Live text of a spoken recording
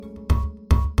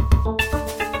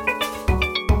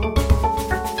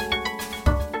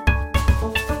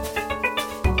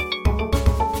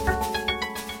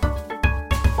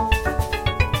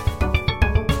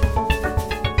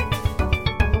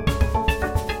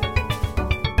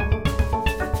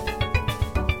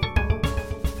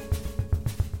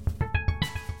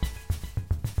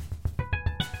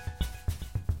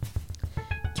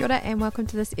Kia ora and welcome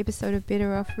to this episode of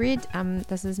Better Off Read.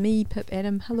 This is me, Pip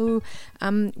Adam. Hello.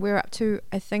 We're up to,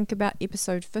 I think, about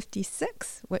episode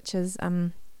 56, which is,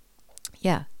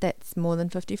 that's more than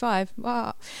 55.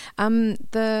 Wow.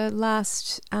 The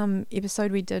last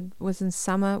episode we did was in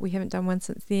summer. We haven't done one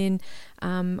since then.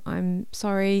 I'm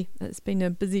sorry, it's been a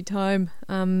busy time.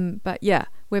 But yeah,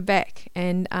 we're back,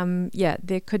 and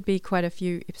there could be quite a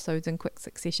few episodes in quick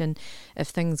succession if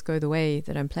things go the way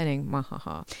that I'm planning.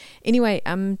 Mahaha. Anyway,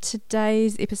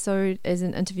 today's episode is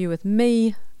an interview with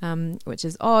me, which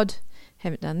is odd.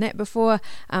 Haven't done that before,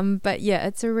 but yeah,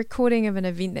 it's a recording of an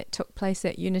event that took place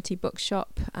at Unity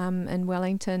Bookshop in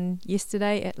Wellington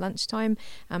yesterday at lunchtime.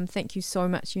 Thank you so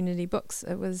much, Unity Books.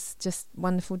 It was just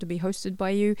wonderful to be hosted by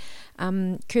you.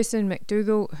 Kirsten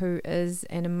McDougall, who is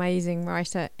an amazing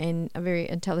writer and a very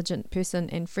intelligent person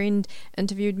and friend,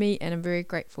 interviewed me, and I'm very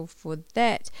grateful for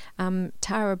that.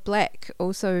 Tara Black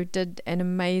also did an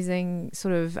amazing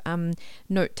sort of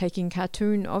note-taking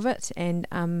cartoon of it, and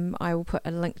I will put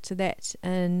a link to that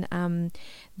in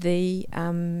the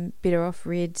Better Off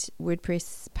Read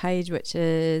WordPress page, which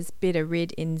is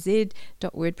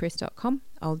betterreadnz.wordpress.com.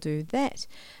 I'll do that.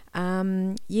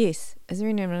 Yes, is there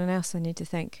anyone else I need to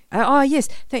thank? Yes,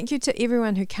 thank you to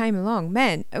everyone who came along.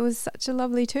 Man, it was such a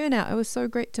lovely turnout. It was so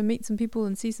great to meet some people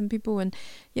and see some people, and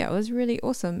yeah, it was really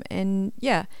awesome. And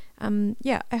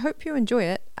I hope you enjoy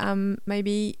it.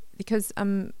 Maybe because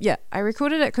I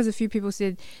recorded it because a few people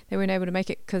said they weren't able to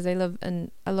make it because they live in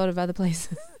a lot of other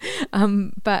places.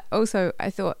 But also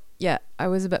I thought, I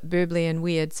was a bit burbly and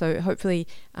weird, so hopefully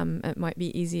it might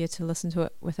be easier to listen to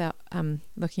it without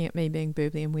looking at me being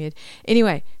burbly and weird.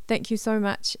 Anyway, thank you so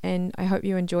much, and I hope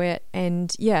you enjoy it.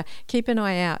 And keep an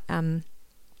eye out.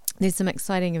 There's some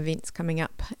exciting events coming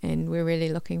up, and we're really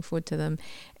looking forward to them.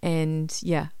 And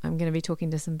I'm going to be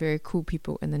talking to some very cool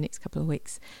people in the next couple of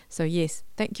weeks. So yes,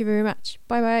 thank you very much.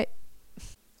 Bye bye.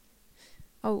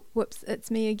 Oh, whoops, it's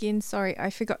me again. Sorry,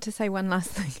 I forgot to say one last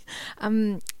thing.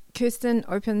 Kirsten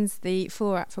opens the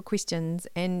floor up for questions,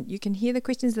 and you can hear the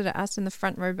questions that are asked in the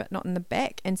front row but not in the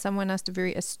back. And someone asked a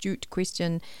very astute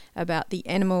question about the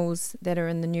animals that are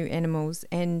in the new animals,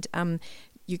 and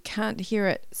you can't hear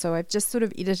it, so I've just sort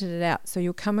of edited it out. So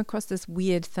you'll come across this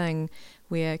weird thing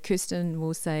where Kirsten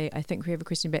will say, I think we have a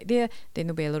question back there, then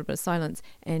there'll be a little bit of silence,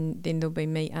 and then there'll be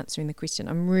me answering the question.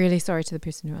 I'm really sorry to the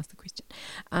person who asked the question.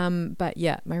 But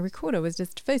my recorder was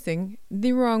just facing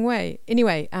the wrong way.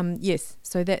 Anyway, yes,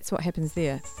 so that's what happens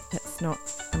there. It's not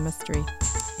a mystery.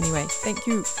 Anyway, thank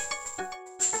you.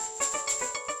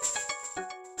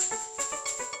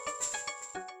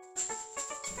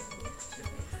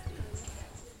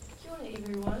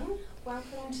 Everyone,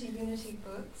 welcome to Unity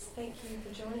Books. Thank you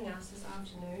for joining us this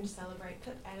afternoon to celebrate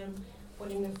Pip Adam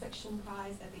winning the Fiction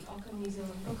Prize at the Auckland New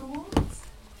Zealand Book Awards.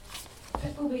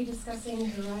 Pip will be discussing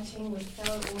her writing with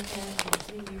fellow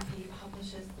author and CUP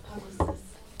publicist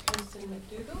Kirsten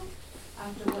McDougall,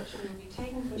 after which we will be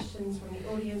taking questions from the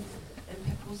audience and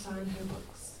Pip will sign her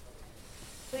books.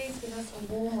 Please give us a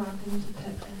warm welcome to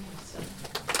Pip and Kirsten.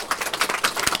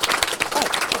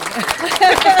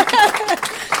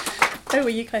 Who were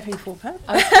you clapping for, Pip?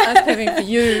 I was clapping for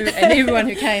you and everyone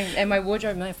who came, and my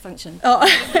wardrobe malfunctioned. Oh.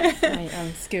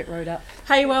 My skirt rode up.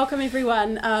 Hey, welcome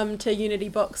everyone to Unity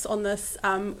Books on this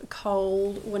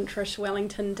cold, winterish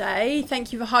Wellington day.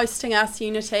 Thank you for hosting us,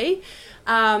 Unity.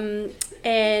 And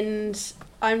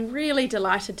I'm really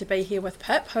delighted to be here with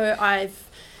Pip, who I've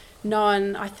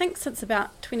known, I think, since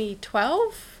about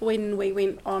 2012 when we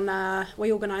went on,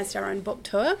 we organised our own book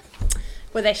tour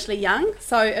with Ashley Young.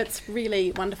 So it's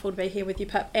really wonderful to be here with you,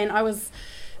 Pip. And I was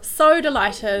so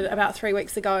delighted about 3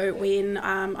 weeks ago when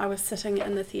I was sitting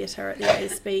in the theatre at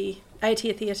the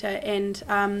Aotea Theatre, and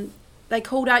they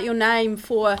called out your name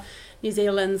for New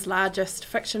Zealand's largest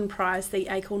fiction prize, the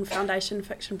Acorn Foundation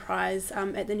Fiction Prize,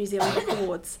 at the New Zealand Book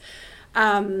Awards.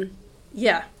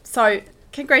 So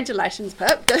congratulations,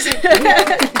 Pip.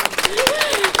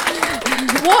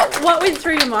 What went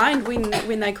through your mind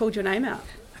when they called your name out?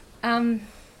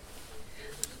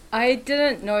 I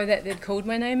didn't know that they'd called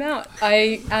my name out.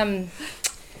 The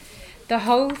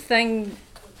whole thing,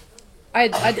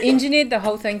 I'd engineered the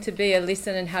whole thing to be a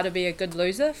lesson in how to be a good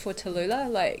loser for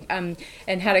Tallulah, and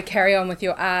how to carry on with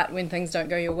your art when things don't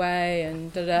go your way,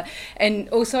 and da-da. And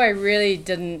also I really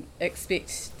didn't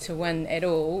expect to win at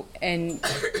all, and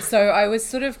so I was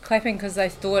sort of clapping because I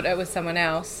thought it was someone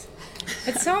else.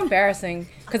 It's so embarrassing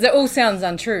because it all sounds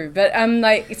untrue, but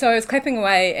so I was clapping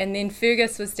away, and then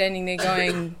Fergus was standing there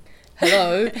going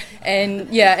hello, and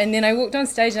then I walked on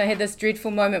stage and I had this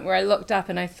dreadful moment where I looked up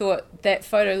and I thought that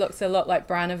photo looks a lot like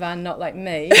Brian Ivan, not like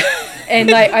me, and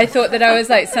I thought that I was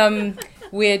like some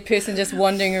weird person just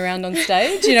wandering around on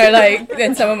stage, you know, like,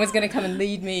 and someone was going to come and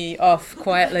lead me off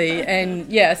quietly.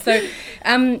 And yeah, so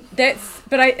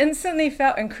but I instantly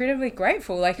felt incredibly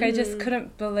grateful. Like, I just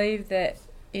couldn't believe that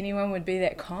anyone would be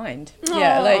that kind.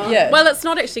 Aww. Yeah. Well, it's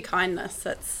not actually kindness.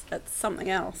 It's something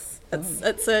else.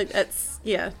 It's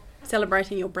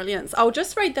celebrating your brilliance. I'll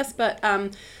just read this bit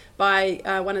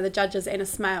by one of the judges, Anna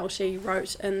Smale. She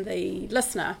wrote in The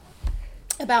Listener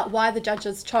about why the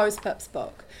judges chose Pip's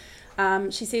book.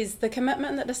 She says, the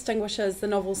commitment that distinguishes the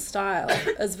novel's style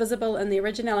is visible in the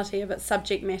originality of its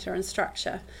subject matter and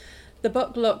structure. The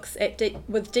book looks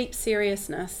with deep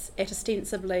seriousness at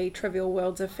ostensibly trivial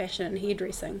worlds of fashion and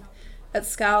hairdressing. It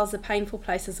scales the painful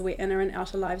places where inner and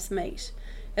outer lives meet.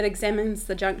 It examines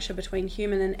the juncture between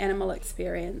human and animal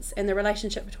experience and the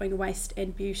relationship between waste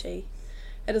and beauty.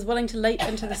 It is willing to leap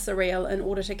into the surreal in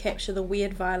order to capture the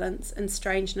weird violence and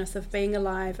strangeness of being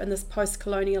alive in this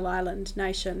post-colonial island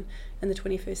nation in the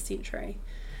 21st century,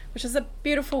 which is a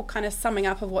beautiful kind of summing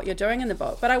up of what you're doing in the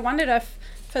book. But I wondered if,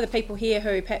 for the people here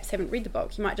who perhaps haven't read the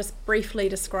book, you might just briefly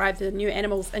describe the new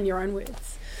animals in your own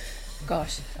words.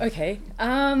 Gosh, okay.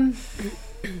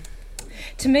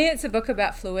 To me, it's a book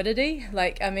about fluidity.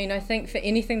 Like, I mean, I think for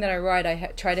anything that I write,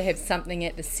 I try to have something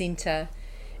at the centre,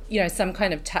 you know, some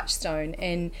kind of touchstone.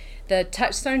 And the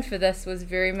touchstone for this was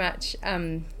very much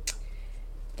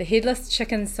the Headless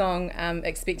Chicken song,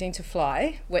 Expecting to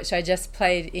Fly, which I just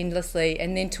played endlessly.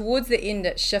 And then towards the end,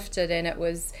 it shifted and it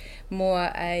was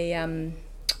more a...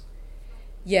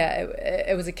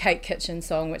 it was a Cake Kitchen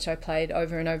song which I played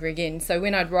over and over again. So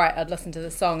when I'd write, I'd listen to the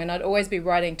song and I'd always be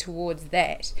writing towards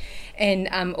that, and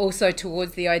also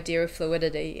towards the idea of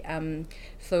fluidity,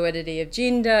 fluidity of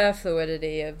gender,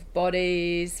 fluidity of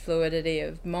bodies, fluidity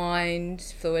of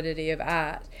mind, fluidity of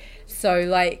art. So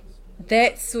like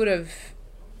that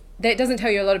doesn't tell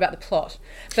you a lot about the plot,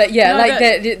 but yeah, no,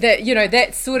 that you know,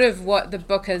 that's sort of what the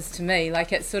book is to me.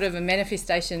 Like, it's sort of a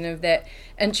manifestation of that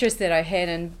interest that I had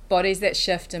in bodies that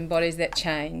shift and bodies that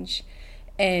change,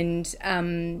 and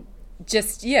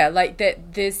like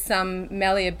that there's some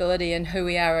malleability in who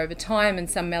we are over time and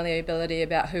some malleability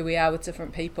about who we are with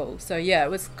different people. So yeah, it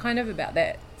was kind of about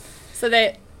that. So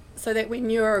that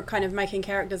when you're kind of making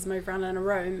characters move around in a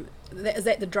room, is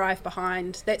that the drive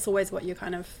behind? That's always what you're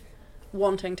kind of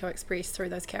wanting to express through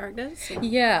those characters? Or?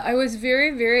 Yeah, I was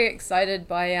very, very excited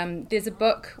by there's a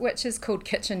book which is called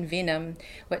Kitchen Venom,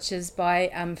 which is by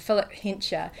Philip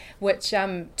Hencher, which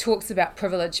talks about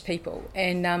privileged people,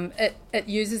 and it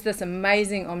uses this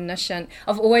amazing omniscient...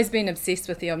 I've always been obsessed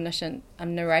with the omniscient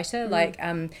narrator,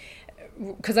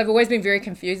 because I've always been very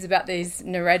confused about these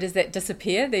narrators that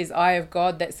disappear, these eye of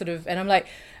God, that sort of... And I'm like,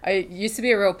 I used to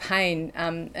be a real pain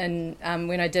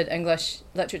when I did English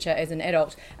literature as an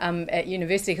adult at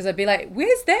university, because I'd be like,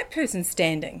 where's that person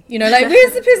standing? You know, like,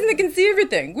 where's the person that can see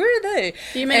everything? Where are they?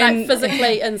 Do you mean like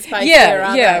physically in space?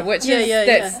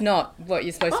 That's not what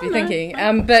you're supposed to be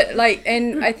thinking. But like,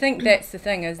 and I think that's the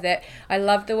thing, is that I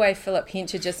love the way Philip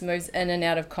Hencher just moves in and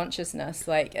out of consciousness.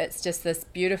 Like, it's just this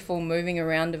beautiful moving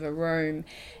around of a room,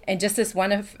 and just this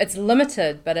it's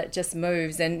limited, but it just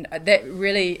moves, and that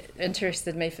really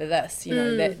interested me for this, you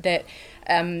know, that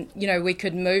you know, we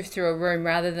could move through a room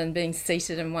rather than being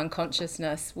seated in one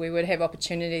consciousness. We would have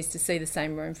opportunities to see the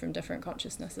same room from different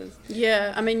consciousnesses.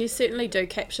 Yeah, I mean, you certainly do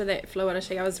capture that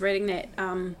fluidity. I was reading that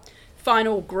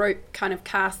final group kind of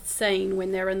cast scene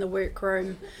when they're in the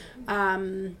workroom,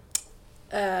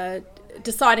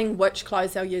 deciding which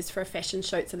clothes they'll use for a fashion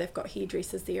shoot. So they've got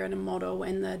hairdressers there and a model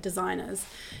and the designers,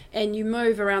 and you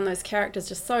move around those characters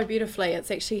just so beautifully. It's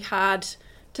actually hard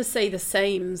to see the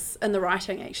seams in the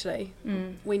writing, actually.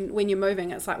 When you're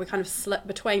moving, it's like we kind of slip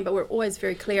between, but we're always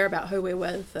very clear about who we're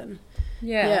with. And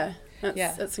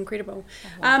it's incredible.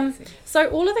 So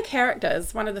all of the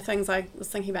characters, one of the things I was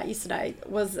thinking about yesterday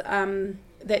was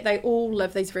that they all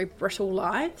live these very brittle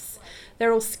lives.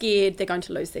 They're all scared they're going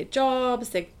to lose their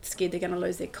jobs, they're scared they're going to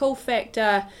lose their cool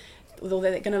factor, or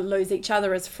they're going to lose each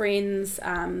other as friends.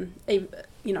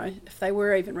 You know, if they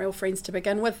were even real friends to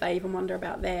begin with, they even wonder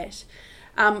about that.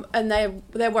 And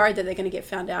they're worried that they're going to get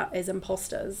found out as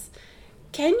imposters.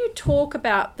 Can you talk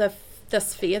about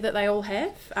this fear that they all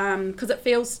have? Because it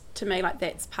feels to me like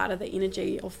that's part of the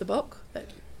energy of the book.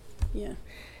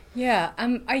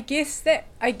 I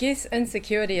guess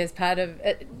insecurity is part of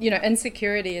it. You know,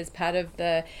 insecurity is part of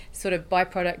the sort of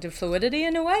byproduct of fluidity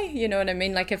in a way. You know what I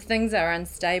mean? Like, if things are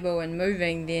unstable and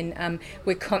moving, then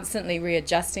we're constantly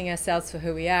readjusting ourselves for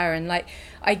who we are. And like,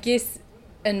 I guess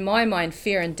in my mind,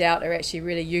 fear and doubt are actually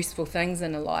really useful things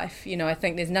in a life. You know, I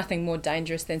think there's nothing more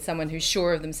dangerous than someone who's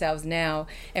sure of themselves now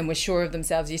and was sure of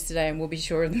themselves yesterday and will be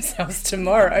sure of themselves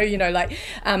tomorrow, you know, like,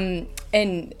 and,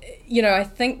 you know, I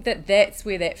think that that's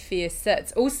where that fear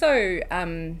sits. Also,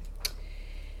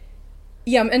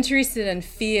 yeah, I'm interested in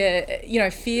fear. You know,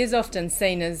 fear is often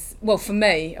seen as, well, for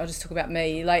me, I'll just talk about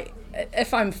me, like,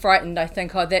 if I'm frightened, I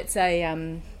think, oh,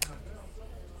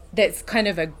 that's kind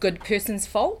of a good person's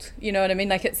fault, you know what I mean?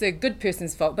 Like, it's a good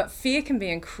person's fault, but fear can be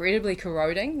incredibly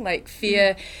corroding. Like,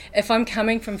 fear, if I'm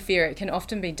coming from fear, it can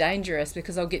often be dangerous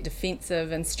because I'll get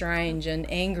defensive and strange and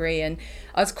angry, and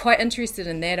I was quite interested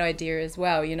in that idea as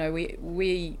well. You know,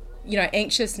 we you know,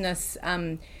 anxiousness,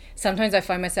 sometimes I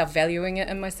find myself valuing it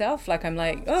in myself, like I'm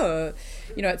like, oh,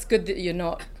 you know, it's good that you're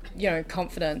not, you know,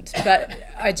 confident, but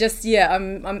I just, yeah,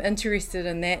 I'm interested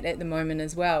in that at the moment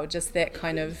as well, just that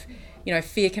kind of, you know,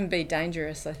 fear can be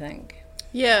dangerous, I think.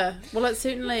 Yeah, well, it's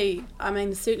certainly, I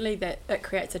mean, certainly that it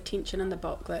creates a tension in the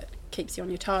book that keeps you on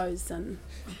your toes, and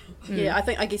yeah,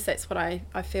 I guess that's what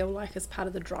I feel like is part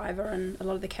of the driver and a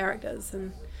lot of the characters.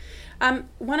 And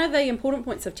one of the important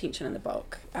points of tension in the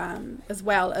book as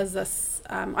well is this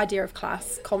idea of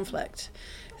class conflict.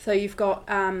 So you've got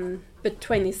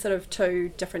between these sort of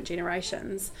two different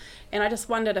generations, and I just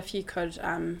wondered if you could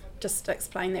just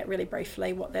explain that really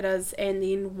briefly, what that is, and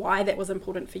then why that was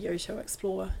important for you to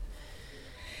explore.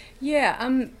 Yeah,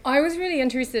 I was really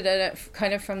interested in it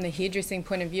kind of from the hairdressing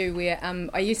point of view, where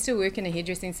I used to work in a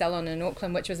hairdressing salon in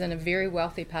Auckland, which was in a very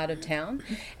wealthy part of town,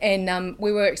 and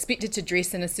we were expected to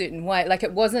dress in a certain way. Like,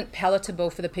 it wasn't palatable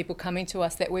for the people coming to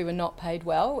us that we were not paid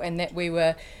well, and that we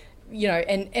were, you know,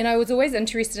 and I was always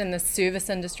interested in the service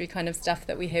industry kind of stuff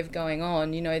that we have going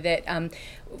on, you know, that,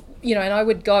 you know, and I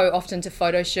would go often to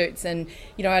photo shoots, and,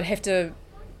 you know, I'd have to,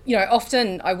 you know,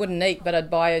 often I wouldn't eat, but I'd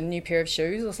buy a new pair of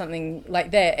shoes or something like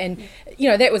that. And, you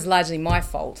know, that was largely my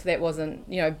fault. That wasn't,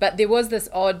 you know, but there was this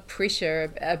odd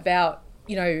pressure about,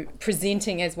 you know,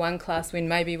 presenting as one class when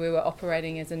maybe we were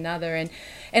operating as another. And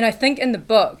I think in the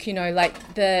book, you know,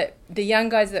 like the young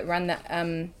guys that run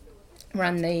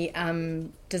the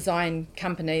design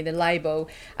company, the label,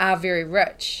 are very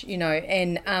rich, you know,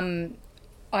 and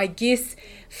I guess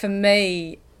for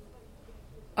me,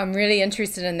 I'm really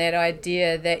interested in that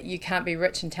idea that you can't be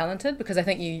rich and talented, because I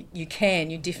think you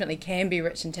definitely can be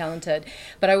rich and talented.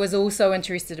 But I was also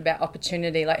interested about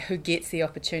opportunity, like who gets the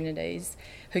opportunities,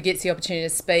 who gets the opportunity to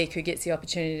speak, who gets the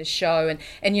opportunity to show.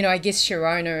 And you know, I guess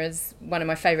Sharona is one of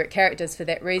my favourite characters for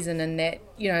that reason, and that,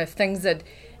 you know, if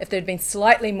there'd been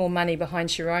slightly more money behind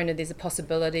Sharona, there's a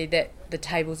possibility that the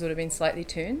tables would have been slightly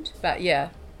turned. But yeah.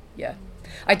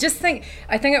 I think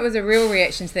it was a real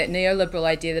reaction to that neoliberal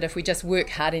idea that if we just work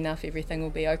hard enough, everything will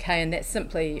be okay, and that's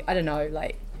simply, I don't know,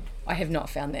 like, I have not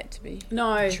found that to be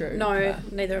true. No,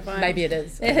 neither have I. Maybe it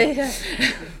is. Yeah.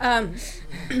 I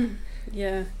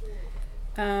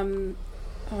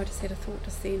just had a thought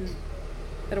just then.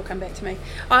 It'll come back to me.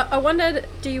 I wondered,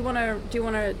 do you want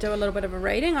to do a little bit of a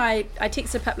reading? I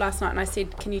texted Pip last night and I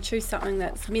said, can you choose something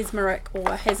that's mesmeric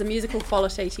or has a musical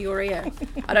quality to your ear?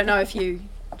 I don't know if you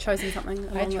chosen something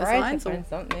along those lines. I tried to find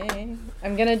something.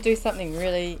 I'm going to do something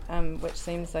really, which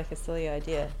seems like a silly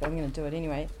idea, but I'm going to do it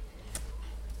anyway.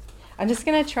 I'm just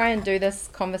going to try and do this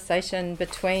conversation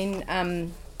between,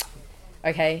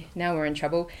 okay, now we're in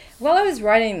trouble. While I was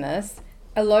writing this,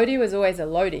 Elodie was always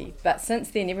Elodie, but since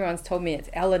then everyone's told me it's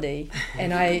Elodie,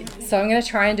 so I'm going to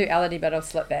try and do Elodie, but I'll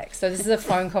slip back. So this is a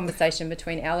phone conversation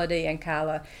between Elodie and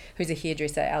Carla, who's a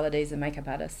hairdresser. Elodie's a makeup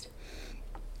artist.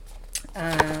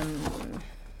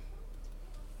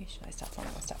 Where should I start from?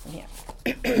 I'll start from here.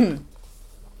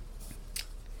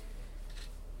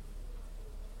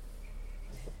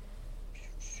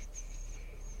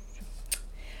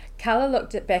 Carla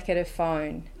looked back at her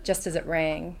phone just as it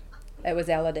rang. It was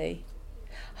Elodie.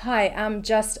 Hi,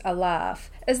 just a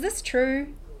laugh. Is this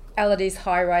true? Elodie's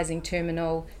high-rising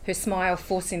terminal, her smile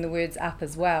forcing the words up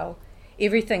as well.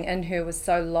 Everything in her was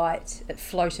so light, it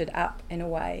floated up and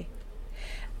away.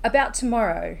 About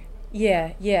tomorrow.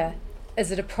 Yeah. Is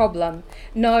it a problem?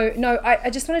 No, I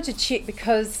just wanted to check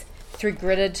because through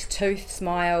gritted tooth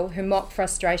smile, her mock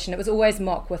frustration, it was always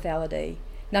mock with Elodie.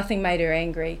 Nothing made her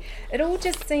angry. It all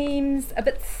just seems a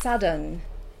bit sudden.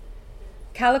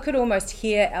 Carla could almost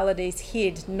hear Elodie's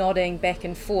head nodding back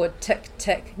and forward, tick,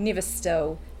 tick, never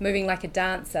still, moving like a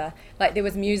dancer, like there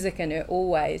was music in her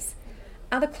always.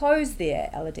 Are the clothes there?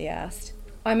 Elodie asked.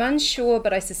 I'm unsure,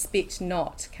 but I suspect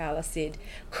not, Carla said.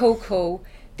 Cool.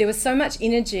 There was so much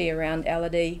energy around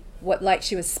Elodie, like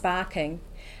she was sparking.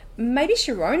 Maybe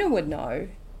Sharona would know.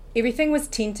 Everything was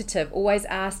tentative, always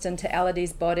asked into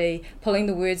Elodie's body, pulling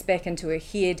the words back into her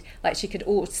head like she could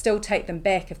still take them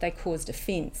back if they caused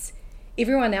offence.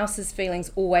 Everyone else's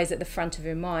feelings always at the front of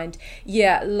her mind.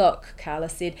 Yeah, look, Carla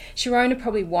said, Sharona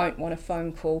probably won't want a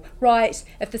phone call. Right,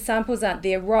 if the samples aren't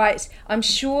there, right, I'm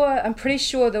pretty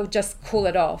sure they'll just call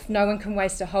it off. No one can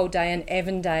waste a whole day in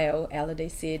Avondale, Elodie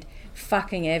said.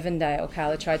 Fucking Avondale,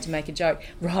 Carla tried to make a joke.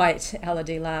 Right,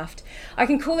 Elodie laughed. I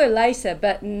can call her later,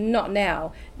 but not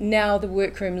now. Now the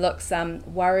workroom looks,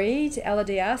 worried,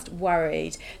 Elodie asked.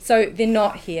 Worried. So they're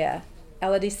not here.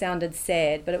 Elodie sounded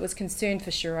sad, but it was concern for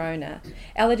Sharona.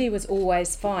 Elodie was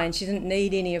always fine. She didn't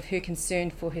need any of her concern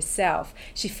for herself.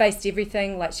 She faced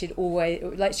everything like she'd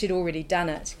already done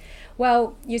it.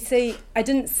 Well, you see, I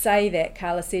didn't say that,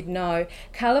 Carla said. No.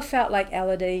 Carla felt like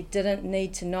Elodie didn't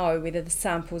need to know whether the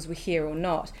samples were here or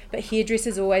not, but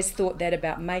hairdressers always thought that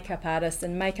about makeup artists,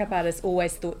 and makeup artists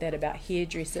always thought that about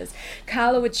hairdressers.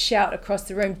 Carla would shout across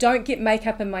the room, "Don't get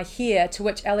makeup in my hair," to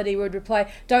which Elodie would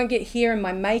reply, "Don't get hair in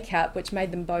my makeup," which made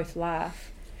them both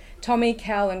laugh. Tommy,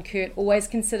 Cal and Kurt always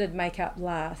considered makeup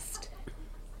last.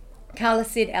 Carla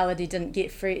and Elodie didn't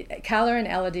get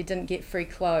free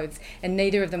clothes, and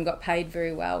neither of them got paid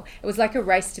very well. It was like a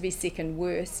race to be second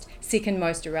worst, second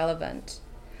most irrelevant.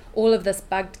 All of this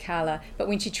bugged Carla, but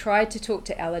when she tried to talk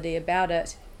to Elodie about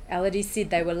it, Elodie said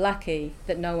they were lucky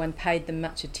that no one paid them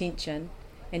much attention,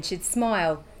 and she'd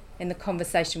smile and the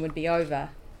conversation would be over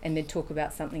and they'd talk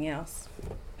about something else.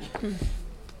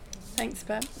 Thanks,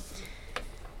 Bert.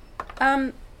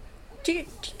 Can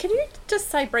you just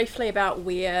say briefly about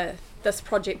where this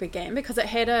project began? Because it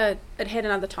had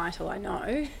another title, I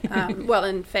know. Well,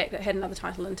 in fact, it had another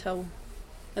title until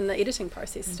in the editing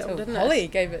process still, didn't Holly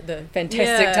it? gave it the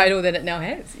fantastic title that it now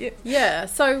has. Yeah. Yeah.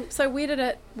 So where did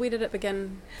it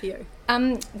begin for you?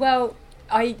 Well,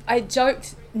 I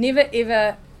joked, never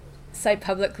ever say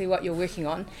publicly what you're working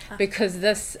on, because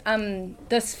this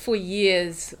for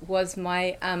years was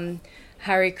my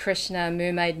Hare Krishna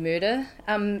Mermaid Murder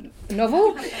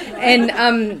novel, and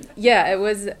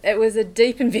it was a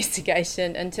deep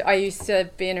investigation into. I used to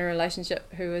be in a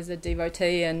relationship who was a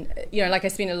devotee, and I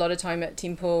spent a lot of time at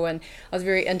temple, and I was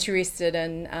very interested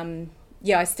in.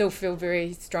 I still feel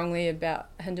very strongly about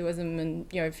Hinduism,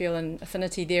 and feel an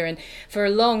affinity there. And for a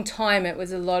long time, it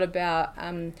was a lot about.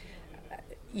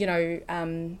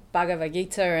 Bhagavad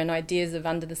Gita and ideas of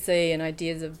under the sea and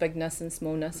ideas of bigness and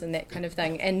smallness and that kind of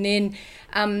thing. And then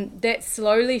that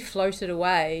slowly floated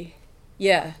away.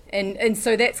 Yeah. And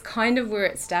so that's kind of where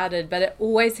it started, but it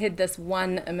always had this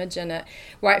one image in it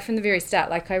right from the very start.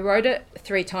 Like I wrote it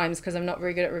 3 times because I'm not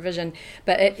very good at revision,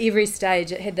 but at every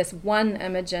stage it had this one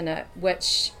image in it,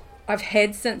 which I've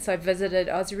had since I visited.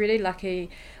 I was really lucky.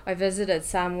 I visited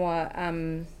Samoa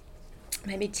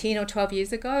maybe 10 or 12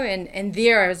 years ago, and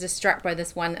there I was just struck by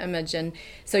this one image, and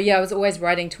so I was always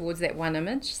writing towards that one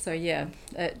image. So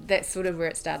that's sort of where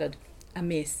it started. A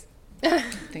mess. I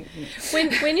think.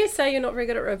 When you say you're not very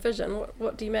good at revision,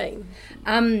 what do you mean?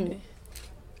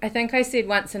 I think I said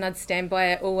once, and I'd stand by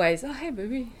it always. Oh, hey,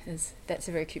 booby. That's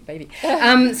a very cute baby.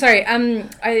 I'd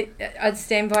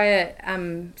stand by it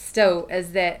still,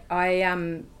 is that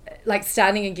I like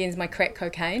starting against my crack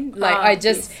cocaine. Like I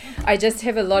just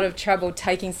have a lot of trouble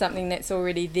taking something that's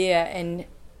already there and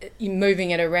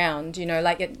moving it around,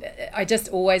 I just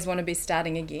always want to be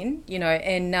starting again,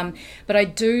 and but I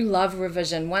do love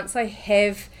revision. Once I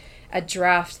have a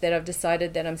draft that I've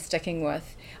decided that I'm sticking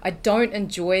with, I don't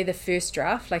enjoy the first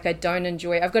draft. Like I've got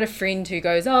a friend who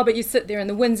goes, oh, but you sit there and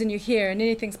the wind's in your hair and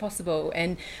anything's possible,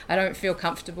 and I don't feel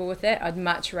comfortable with that. I'd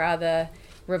much rather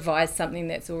revise something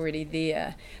that's already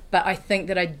there. But I think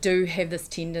that I do have this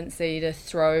tendency to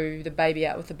throw the baby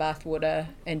out with the bathwater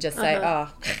and just say,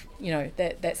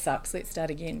 that sucks, let's start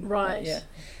again. Right. But,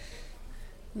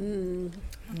 yeah.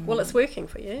 Well, it's working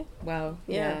for you. Well,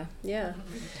 yeah.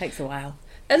 Takes a while.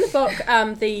 In the book,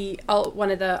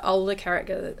 one of the older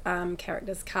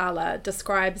characters, Carla,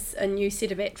 describes a new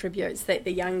set of attributes that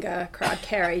the younger crowd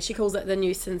carry. She calls it the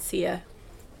new sincere,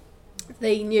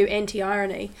 the new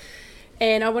anti-irony.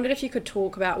 And I wondered if you could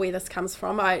talk about where this comes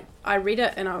from. I read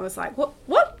it and I was like, what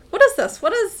is this?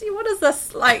 What is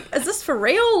this? Like, is this for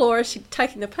real, or is she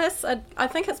taking the piss? I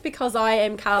think it's because I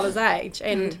am Carla's age,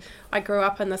 and I grew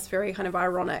up in this very kind of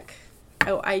ironic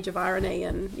age of irony,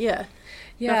 and Yeah.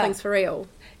 nothing's for real.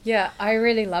 Yeah, I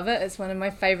really love it. It's one of my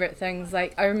favourite things.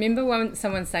 Like, I remember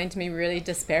someone saying to me really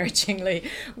disparagingly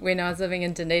when I was living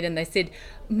in Dunedin, they said,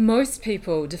 most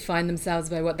people define themselves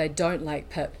by what they don't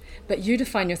like, Pip, but you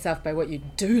define yourself by what you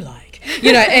do like.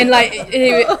 And like,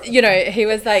 he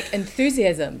was like,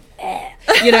 enthusiasm,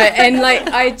 and like,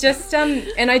 I just,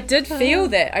 and I did feel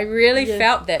that. I really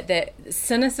felt that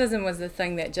cynicism was the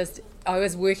thing that just I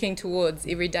was working towards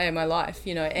every day of my life,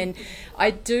 and I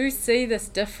do see this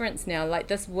difference now, like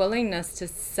this willingness to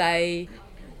say,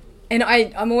 and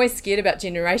I'm always scared about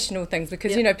generational things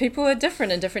because, people are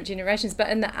different in different generations, but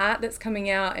in the art that's coming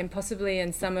out and possibly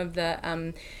in some of the,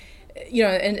 and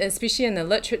especially in the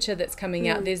literature that's coming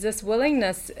out, there's this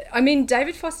willingness. I mean,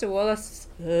 David Foster Wallace,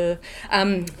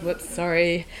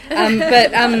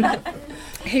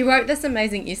 he wrote this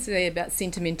amazing essay about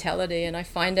sentimentality, and I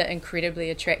find it incredibly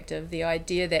attractive, the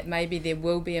idea that maybe there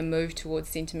will be a move towards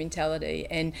sentimentality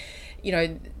and,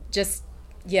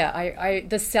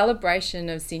 the celebration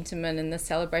of sentiment and the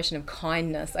celebration of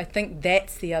kindness. I think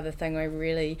that's the other thing I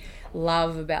really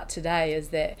love about today is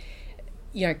that,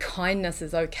 kindness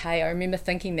is okay. I remember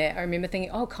thinking,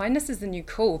 oh, kindness is the new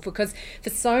cool, because for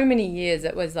so many years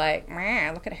it was like,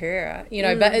 look at her,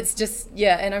 but it's just,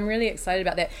 and I'm really excited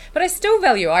about that. But I still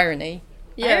value irony.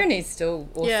 Yeah. Irony is still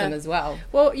awesome as well.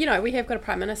 Well, we have got a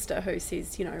Prime Minister who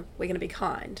says, we're going to be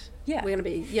kind. Yeah. We're going to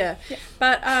be,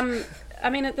 But, I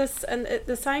mean, at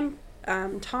the same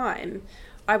time,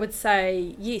 I would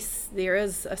say, yes, there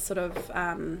is a sort of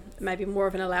maybe more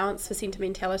of an allowance for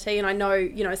sentimentality. And I know,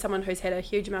 someone who's had a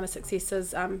huge amount of success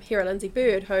is Hera Lindsay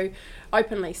Bird, who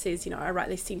openly says, I write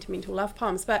these sentimental love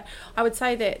poems. But I would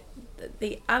say that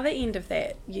the other end of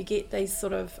that, you get these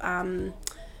sort of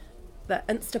the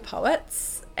Insta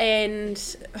poets and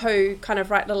who kind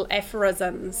of write little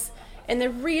aphorisms, and they're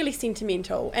really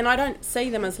sentimental. And I don't see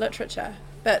them as literature,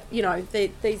 but,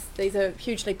 these are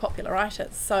hugely popular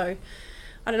writers. So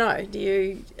I don't know.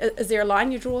 Is there a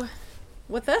line you draw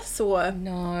with this, or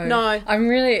no? I'm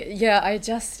really, I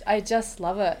just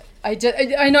love it. I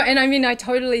know, and I mean, I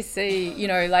totally see.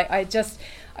 I just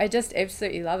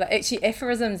absolutely love it. Actually,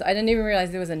 aphorisms. I didn't even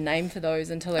realize there was a name for those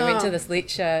until I went to this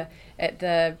lecture at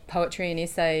the Poetry and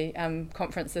Essay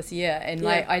conference this year, and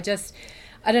I don't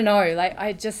know.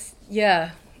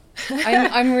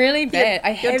 I'm really bad.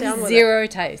 I have zero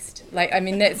taste. I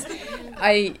mean,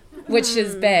 which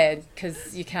is bad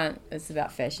because you can't. It's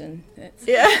about fashion. But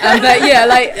I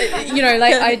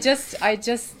just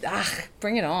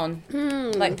bring it on,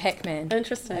 like Pac-Man.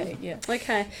 Interesting.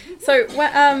 Okay. So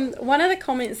one of the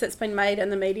comments that's been made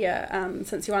in the media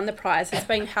since you won the prize has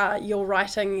been how your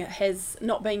writing has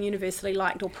not been universally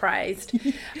liked or praised,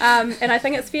 and I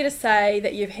think it's fair to say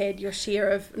that you've had your share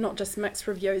of not just mixed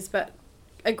reviews but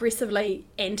aggressively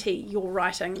anti your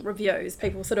writing reviews.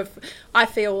 People I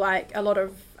feel like a lot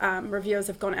of reviewers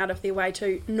have gone out of their way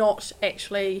to not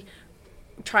actually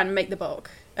try and make the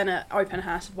book in an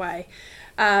open-hearted way,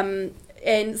 and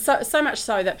so much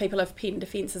so that people have penned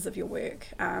defences of your work.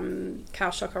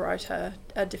 Carl Schocker wrote a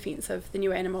defence of The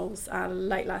New Animals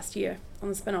late last year on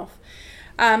the spin-off.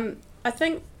 I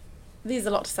think there's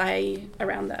a lot to say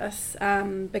around this,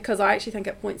 because I actually think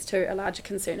it points to a larger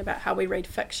concern about how we read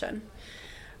fiction.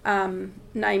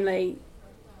 Namely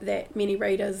that many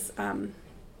readers,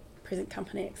 present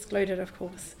company excluded of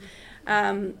course,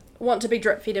 want to be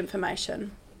drip-fed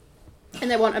information, and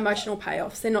they want emotional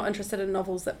payoffs. They're not interested in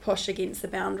novels that push against the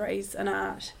boundaries in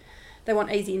art. They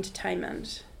want easy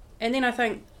entertainment. And then I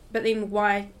think, but then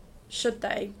why should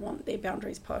they want their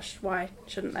boundaries pushed? Why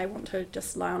shouldn't they want to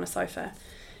just lie on a sofa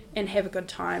and have a good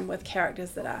time with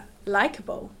characters that are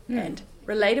likeable and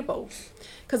relatable?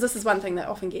 Because this is one thing that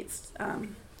often gets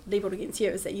labelled against you,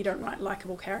 is that you don't write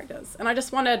likeable characters. And I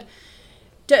just wondered,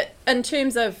 in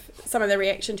terms of some of the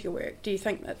reaction to your work, do you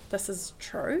think that this is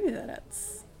true, that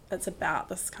it's about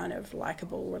this kind of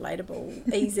likeable,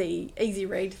 relatable, easy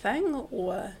read thing,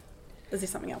 or is there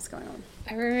something else going on?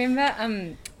 I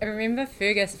remember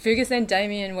Fergus and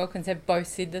Damien Wilkins have both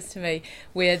said this to me,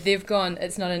 where they've gone,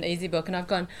 it's not an easy book, and I've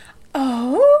gone,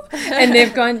 oh, and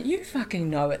they've gone, you fucking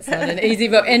know it's not an easy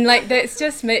book. And that's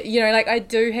just me, I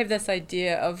do have this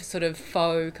idea of sort of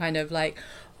faux kind of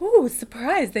oh,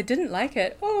 surprise, they didn't like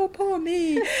it, oh, poor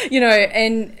me,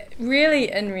 and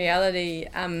really in reality,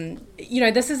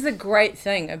 this is the great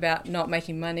thing about not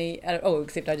making money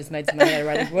except I just made some money out of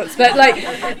writing books, but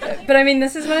I mean,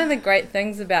 this is one of the great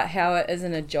things about how it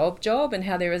isn't a job and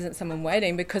how there isn't someone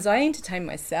waiting, because I entertain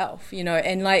myself,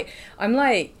 and I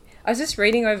was just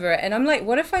reading over it, and I'm like,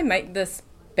 what if I make this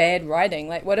bad writing?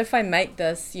 Like, what if I make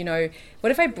this, you know,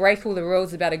 what if I break all the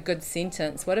rules about a good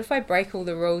sentence? What if I break all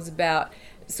the rules about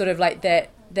sort of like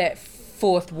that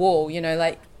fourth wall, you know,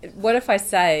 like, what if I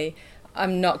say,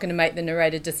 I'm not going to make the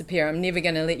narrator disappear. I'm never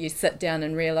going to let you sit down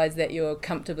and realize that you're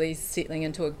comfortably settling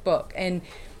into a book. And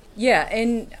yeah,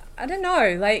 and I don't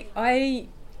know, like, I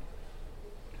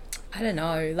don't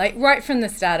know, like right from the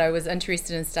start I was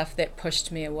interested in stuff that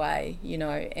pushed me away, you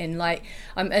know, and like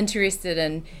I'm interested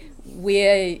in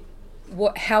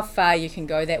how far you can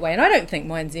go that way. And I don't think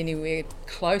mine's anywhere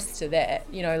close to that,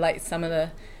 you know, like some of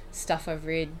the stuff I've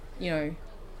read, you know,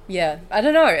 yeah, I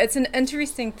don't know, it's an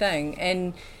interesting thing.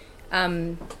 And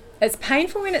it's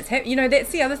painful when it's you know,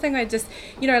 that's the other thing. I just,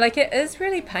 you know, like it is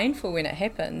really painful when it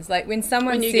happens, like when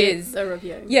someone says get a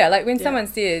review, yeah, like when someone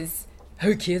says,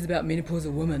 who cares about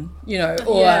menopausal women, you know,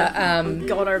 or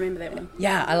God, I remember that one.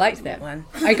 Yeah, I liked that one.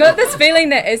 I got this feeling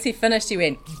that as he finished he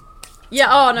went, yeah,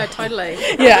 oh no, totally.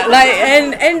 yeah, like,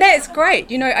 and that's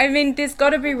great, you know, I mean, there's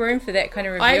got to be room for that kind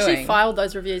of reviewing. I actually filed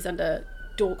those reviews under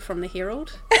Dork from the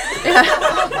Herald.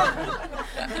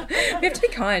 We have to be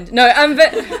kind. No,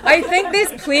 but I think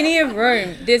there's plenty of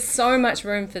room. There's so much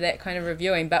room for that kind of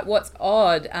reviewing. But what's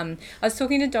odd, I was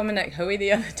talking to Dominic Huey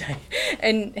the other day,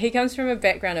 and he comes from a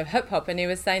background of hip hop, and he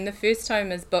was saying the first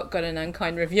time his book got an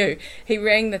unkind review, he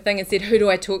rang the thing and said, "Who do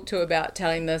I talk to about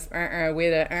telling this?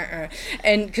 Whether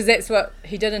and because that's what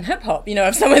he did in hip hop. You know,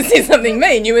 if someone says something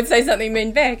mean, you would say something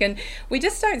mean back, and we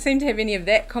just don't seem to have any of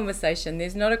that conversation.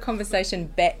 There's not a conversation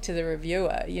back to the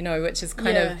reviewer, you know, which is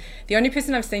kind of the only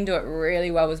person I've seen do it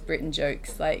really well was Bretton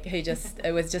Jukes. Like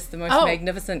it was just the most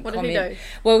magnificent what comment. Did he do?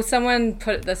 Well, someone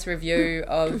put this review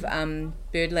of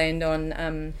Birdland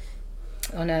on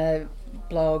a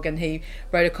blog, and he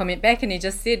wrote a comment back, and he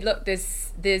just said, look,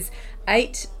 there's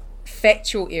 8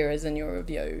 factual errors in your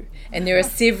review, and there are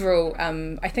several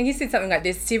I think he said something like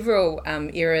there's several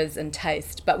errors in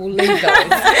taste, but we'll leave those.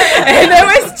 And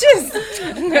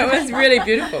that was really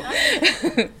beautiful.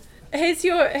 Has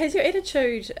your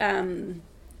attitude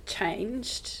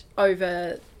changed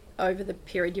over the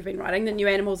period you've been writing? The New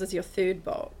Animals is your 3rd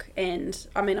book, and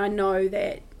I mean, I know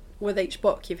that with each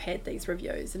book you've had these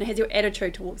reviews, and has your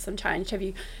attitude towards them changed? Have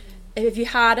you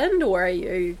hardened, or are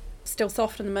you still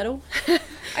soft in the middle?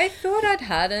 I thought I'd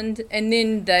hardened, and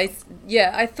then I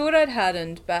thought I'd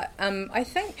hardened, but I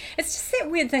think it's just that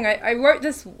weird thing. I wrote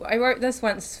this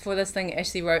once for this thing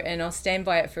Ashley wrote, and I'll stand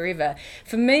by it forever.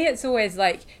 For me, it's always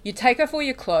like you take off all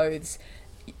your clothes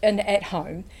and at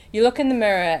home, you look in the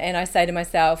mirror, and I say to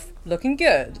myself, looking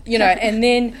good, you know, and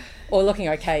then, or looking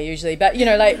okay usually, but you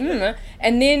know, like,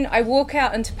 and then I walk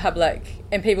out into public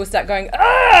and people start going,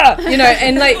 you know,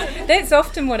 and like, that's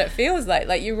often what it feels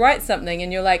like you write something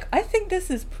and you're like, I think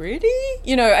this is pretty,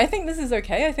 you know, I think this is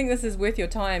okay, I think this is worth your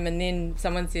time, and then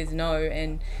someone says no,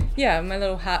 and yeah, my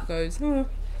little heart goes, and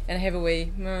I have a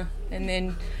wee, and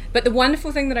then, but the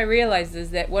wonderful thing that I realized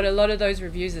is that what a lot of those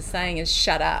reviews are saying is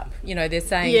shut up, you know, they're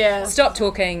saying, stop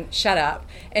talking, shut up,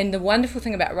 and the wonderful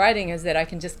thing about writing is that I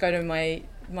can just go to my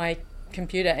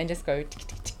computer and just go tick,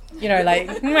 tick, tick, you know, like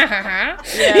you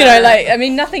know, like, I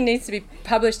mean, nothing needs to be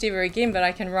published ever again, but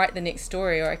I can write the next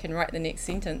story, or I can write the next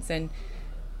sentence, and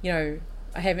you know,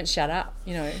 I haven't shut up,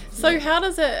 you know. So how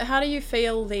do you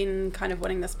feel then, kind of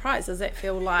winning this prize? Does that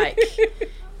feel like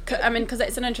I mean, because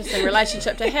it's an interesting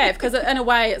relationship to have, because in a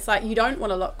way it's like you don't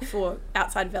want to look for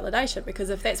outside validation, because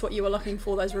if that's what you were looking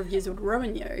for, those reviews would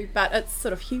ruin you, but it's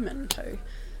sort of human too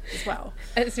as well.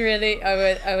 It's really,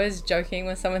 I was joking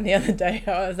with someone the other day.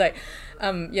 I was like,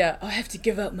 I have to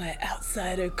give up my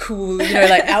outsider cool, you know,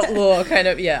 like outlaw kind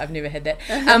of, I've never had that.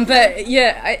 But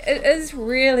yeah, it is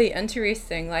really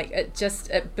interesting. Like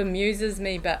it bemuses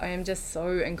me, but I am just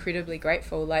so incredibly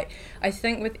grateful. Like I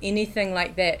think with anything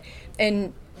like that,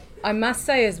 and I must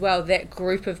say as well, that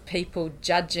group of people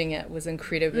judging it was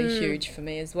incredibly huge for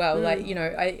me as well. Like, you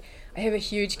know, I have a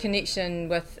huge connection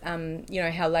with, you know,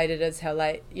 How Late It Is, How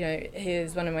Late, you know, he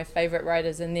is one of my favourite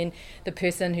writers, and then the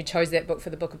person who chose that book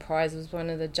for the Booker Prize was one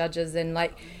of the judges, and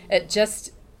like,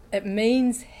 it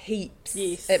means heaps.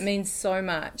 Yes. It means so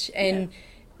much, and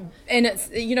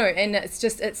it's, you know, and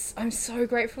I'm so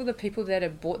grateful the people that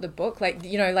have bought the book, like,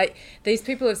 you know, like, these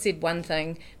people have said one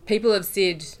thing, people have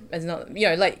said, it's not, you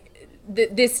know, like,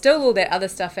 there's still all that other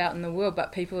stuff out in the world,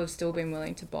 but people have still been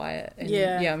willing to buy it, and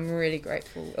I'm really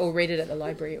grateful, or read it at the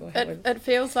library, or it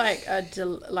feels like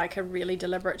a really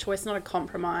deliberate choice, not a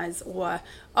compromise, or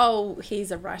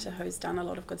he's a writer who's done a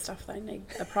lot of good stuff, they need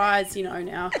a prize, you know.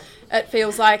 Now it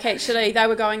feels like actually they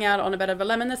were going out on a bit of a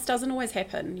limb, and this doesn't always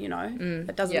happen, you know.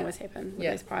 It doesn't always happen with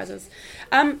these prizes.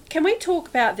 Can we talk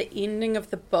about the ending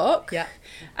of the book?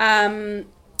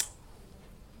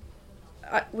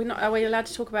 are we allowed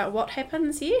to talk about what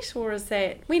happens yet, or is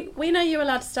that when are you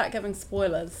allowed to start giving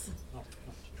spoilers?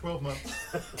 12 months.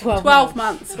 12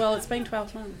 months. Well, it's been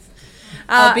 12 months.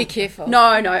 I'll be careful. No,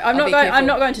 I'm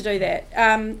not going to do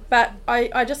that. But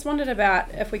I just wondered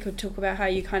about if we could talk about how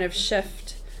you kind of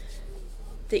shift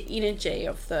the energy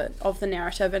of the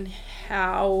narrative and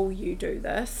how you do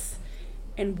this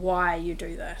and why you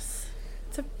do this.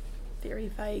 It's a very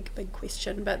vague, big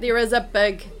question, but there is a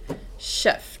big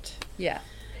shift. Yeah.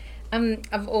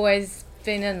 I've always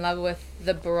been in love with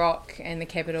the Baroque and the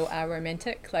capital R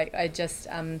Romantic. Like, I just,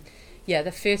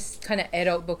 the first kind of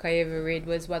adult book I ever read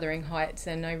was Wuthering Heights,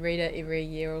 and I read it every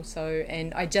year or so,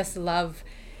 and I just love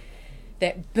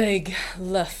that big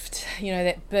lift,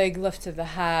 that big lift of the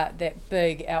heart, that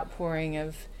big outpouring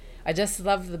of, I just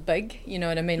love the big, you know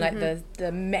what I mean, like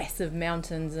the massive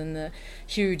mountains and the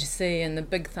huge sea and the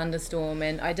big thunderstorm,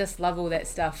 and I just love all that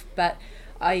stuff, but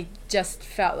I just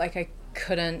felt like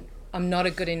I'm not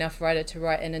a good enough writer to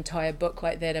write an entire book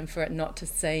like that and for it not to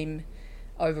seem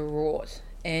overwrought.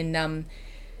 And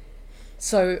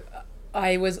so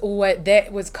I was always,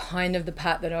 that was kind of the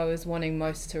part that I was wanting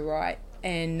most to write.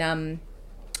 And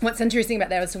what's interesting about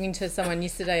that, I was talking to someone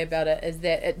yesterday about it, is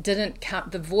that it didn't come,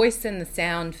 the voice and the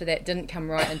sound for that didn't come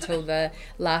right until the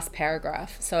last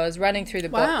paragraph. So I was running through the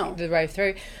book the way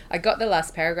through. I got the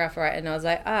last paragraph right and I was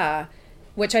like,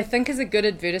 which I think is a good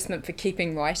advertisement for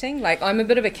keeping writing. Like, I'm a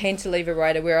bit of a cantilever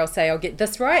writer where I'll say I'll get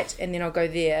this right and then I'll go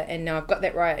there and now I've got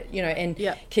that right, and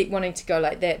keep wanting to go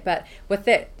like that. But with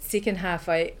that second half,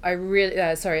 I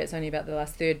really, sorry, it's only about the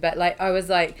last third, but like, I was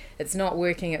like, it's not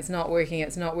working, you're going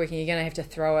to have to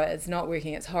throw it, it's not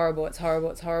working, it's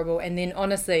horrible. And then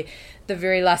honestly, the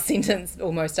very last sentence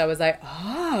almost, I was like,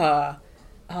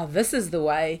 this is the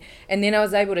way. And then I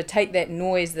was able to take that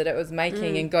noise that it was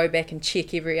making and go back and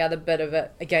check every other bit of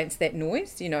it against that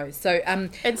noise, So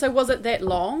and so was it that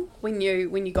long when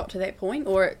you got to that point,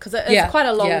 or because it's quite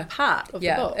a long part of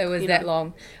the book? It was that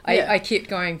long. I kept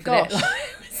going for that. It was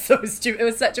so stupid. It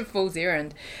was such a fool's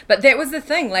errand. But that was the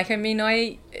thing. Like, I mean,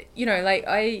 I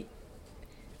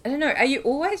don't know, are you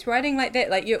always writing like that?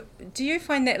 Like, do you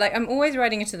find that, like, I'm always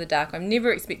writing into the dark. I'm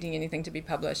never expecting anything to be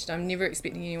published. I'm never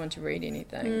expecting anyone to read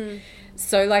anything.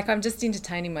 So, like, I'm just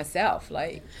entertaining myself.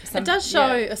 Like, it does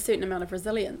show a certain amount of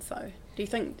resilience, though. Do you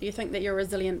think that you're a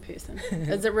resilient person?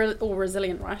 Is it or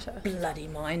resilient writer?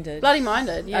 Bloody-minded,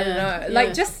 yeah. I don't know.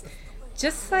 Like, just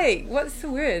like, what's the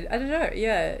word? I don't know.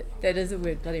 Yeah, that is a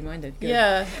word, bloody-minded. Good.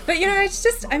 Yeah. But, it's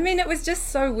just, I mean, it was just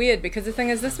so weird because the thing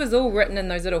is, this was all written in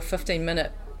those little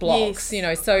 15-minute blocks,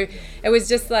 so it was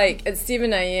just like, at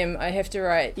 7 a.m. I have to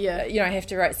write, I have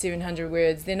to write 700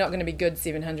 words. They're not going to be good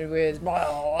 700 words, blah,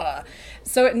 blah, blah.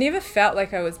 So it never felt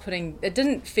like I was it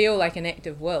didn't feel like an act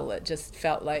of will. It just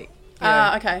felt like,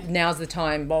 okay, now's the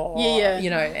time, blah,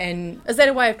 and... Is that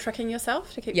a way of tricking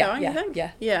yourself to keep going, you think?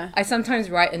 Yeah. I sometimes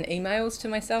write in emails to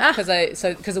myself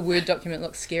because a Word document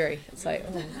looks scary. It's like,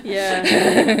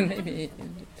 maybe.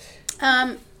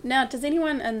 Now, does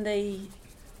anyone in the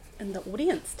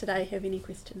audience today have any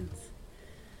questions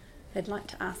they'd like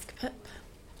to ask Pip?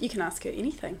 You can ask her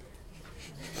anything.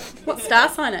 What star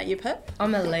sign are you, Pip?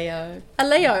 I'm a Leo. A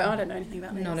Leo? I don't know anything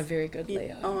about that. Not a very good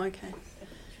Leo. Oh, okay.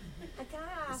 Can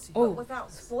I ask, but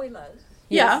without spoilers?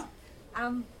 Yeah.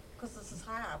 Because this is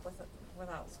hard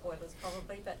without spoilers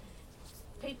probably, but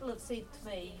people have said to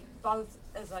me, both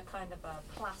as a kind of a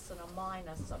plus and a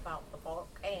minus about the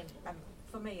book, and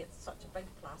for me it's such a big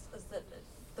plus, is that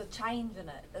the change in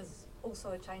it is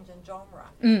also a change in genre.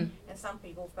 And some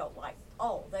people felt like,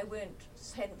 they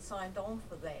hadn't signed on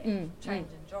for that change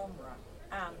in genre.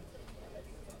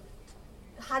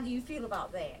 How do you feel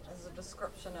about that as a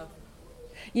description of...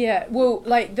 Yeah, well,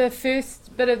 like, the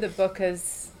first bit of the book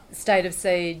is State of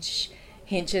Siege,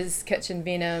 Hench's Kitchen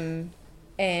Venom,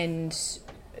 and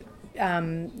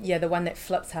the one that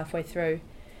flips halfway through,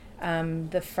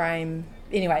 the frame.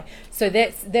 Anyway, so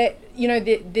that's that.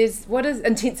 There's what is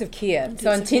intensive care.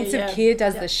 So intensive care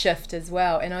does the shift as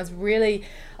well. And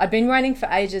I'd been writing for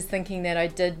ages thinking that I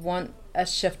did want a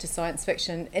shift to science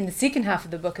fiction. And the second half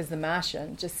of the book is The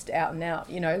Martian, just out and out.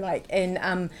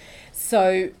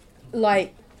 So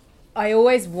like, I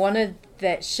always wanted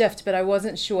that shift, but I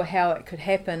wasn't sure how it could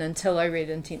happen until I read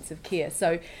Intensive Care.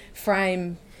 So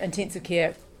Frame, Intensive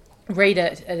Care, read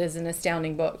it. It is an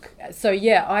astounding book. So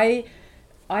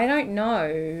I don't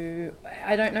know.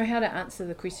 I don't know how to answer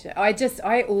the question.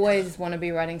 I always want to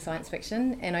be writing science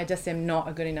fiction, and I just am not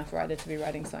a good enough writer to be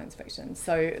writing science fiction.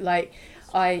 So, like,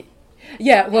 and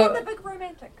the big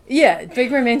romantic. Yeah,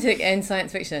 big romantic and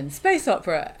science fiction. Space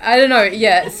opera. I don't know,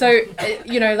 So,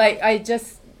 like, I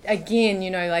just, again,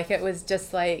 like, it was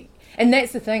just like, And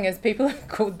that's the thing, is people have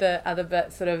called the other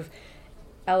bit sort of,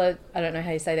 I don't know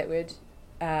how you say that word,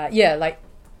 like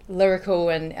lyrical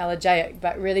and elegiac,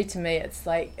 but really to me it's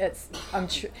like,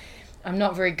 I'm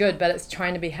not very good, but it's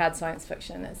trying to be hard science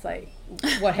fiction. It's like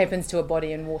what happens to a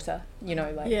body in water, you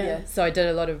know, like, So I did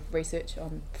a lot of research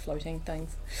on floating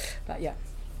things, but yeah.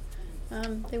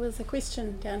 There was a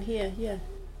question down here,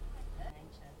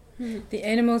 The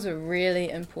animals are really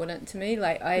important to me.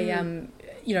 Like I,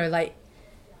 you know, like,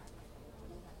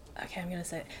 okay, I'm going to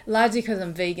say it. Largely because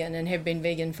I'm vegan and have been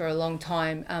vegan for a long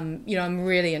time, you know, I'm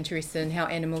really interested in how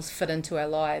animals fit into our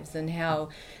lives and how,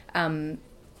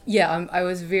 I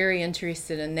was very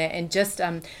interested in that, and just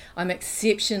I'm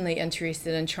exceptionally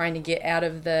interested in trying to get out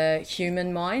of the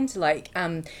human mind. Like,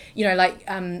 you know, like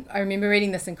I remember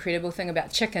reading this incredible thing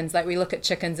about chickens. Like we look at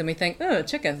chickens and we think, oh,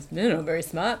 chickens, they're not very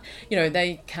smart. You know,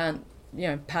 they can't, you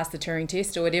know, pass the Turing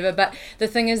test or whatever. But the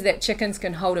thing is that chickens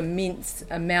can hold immense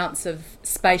amounts of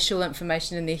spatial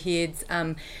information in their heads.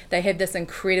 They have this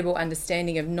incredible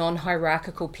understanding of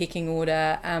non-hierarchical pecking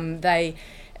order. They,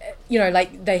 you know,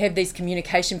 like they have these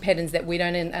communication patterns that we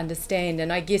don't understand.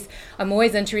 And I guess I'm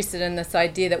always interested in this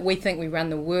idea that we think we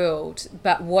run the world,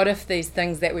 but what if these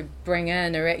things that we bring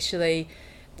in are actually,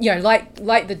 you know,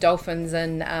 like the dolphins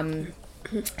and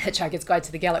Hitchhiker's Guide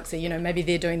to the Galaxy, you know, maybe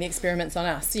they're doing the experiments on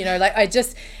us, you know, like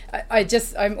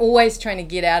I'm always trying to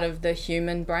get out of the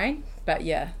human brain. But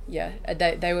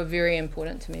they were very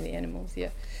important to me, the animals.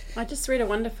 I just read a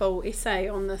wonderful essay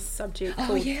on this subject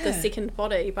called The Second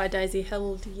Body by Daisy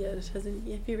Hildyard. Have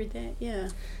you read that? Yeah.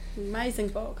 Amazing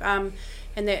book. And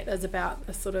that is about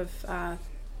a sort of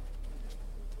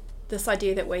this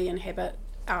idea that we inhabit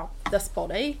this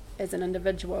body as an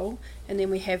individual, and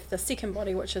then we have the second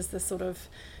body, which is the sort of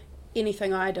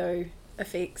anything I do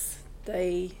affects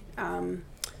the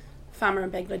farmer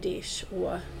in Bangladesh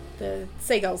or the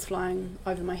seagulls flying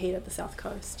over my head at the south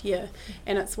coast.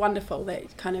 And it's wonderful,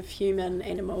 that kind of human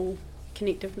animal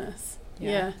connectiveness.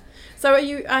 So are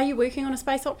you working on a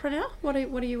space opera now? What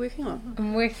are you working on?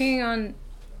 I'm working on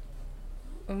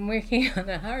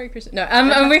a Hare Krishna. No,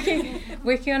 I'm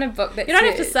working on a book that. You don't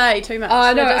have to say too much.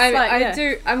 Oh no, I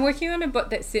do. I'm working on a book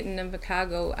that's set in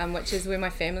Invercargill, which is where my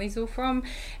family's all from,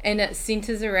 and it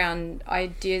centres around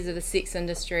ideas of the sex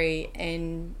industry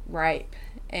and rape,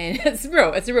 and it's a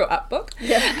real up book.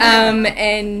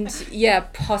 And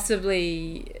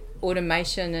possibly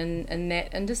automation in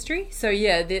that industry. So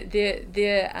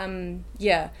they're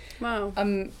wow.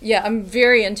 I'm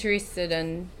very interested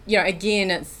in, you know, again,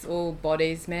 it's all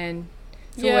bodies, man.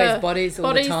 It's always bodies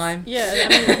all the time.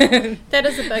 I mean, that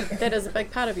is a big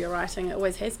part of your writing. It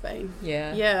always has been.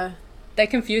 They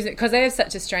confuse it because they have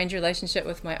such a strange relationship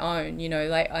with my own, you know,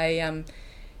 like I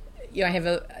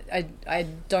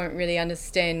don't really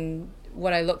understand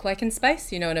what I look like in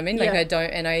space, you know what I mean? Like I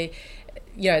don't, and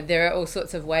there are all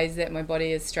sorts of ways that my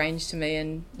body is strange to me,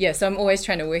 and so I'm always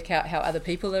trying to work out how other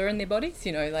people are in their bodies,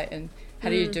 you know, like, and how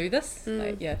do you do this?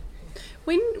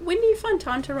 When do you find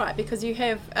time to write? Because you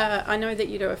have, I know that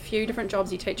you do a few different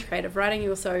jobs. You teach creative writing. You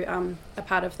also a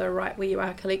part of the Write Where You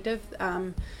Are collective,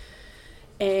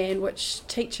 and which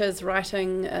teaches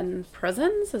writing in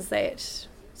prisons. Is that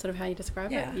sort of how you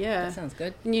describe it? That sounds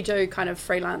good. And you do kind of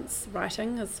freelance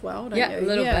writing as well, don't you? A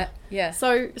little bit.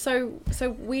 So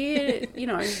where, you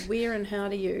know, where and how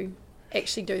do you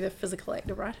actually do the physical act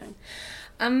of writing?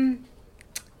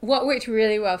 What worked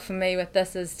really well for me with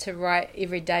this is to write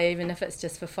every day, even if it's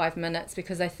just for 5 minutes,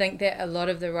 because I think that a lot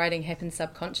of the writing happens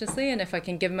subconsciously, and if I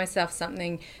can give myself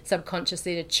something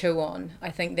subconsciously to chew on,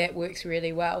 I think that works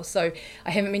really well. So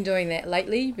I haven't been doing that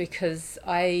lately because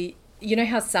you know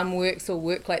how some works will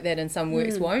work like that and some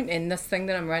works won't, and this thing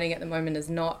that I'm writing at the moment it's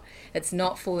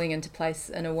not falling into place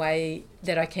in a way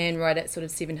that I can write at sort of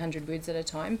 700 words at a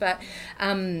time. But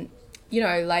you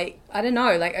know, like, I don't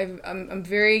know, like I'm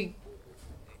very,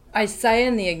 I say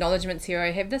in the acknowledgements here,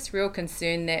 I have this real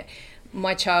concern that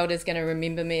my child is going to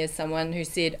remember me as someone who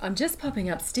said, I'm just popping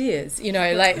upstairs, you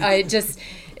know, like I just,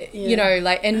 you know,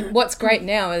 like, and what's great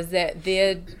now is that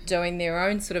they're doing their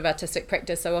own sort of artistic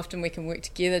practice, so often we can work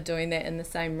together doing that in the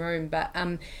same room. But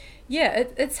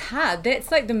it's hard. That's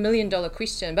like the $1 million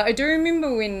question. But I do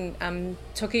remember when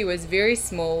Tuki was very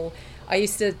small, I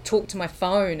used to talk to my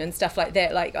phone and stuff like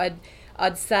that. Like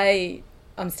I'd say,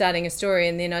 I'm starting a story,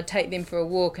 and then I'd take them for a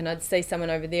walk and I'd see someone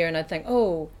over there and I'd think,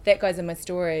 oh, that guy's in my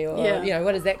story, or you know,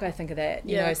 what does that guy think of that,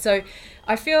 you know. So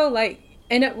I feel like,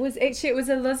 and it was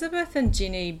Elizabeth and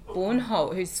Jenny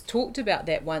Bornholt who's talked about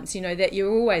that once, you know, that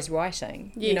you're always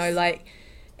writing, you know, like,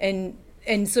 and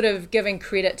sort of giving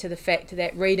credit to the fact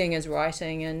that reading is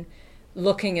writing and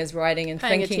looking is writing and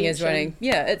thinking is writing.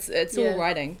 It's all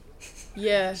writing.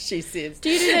 Yeah. she says. Do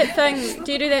you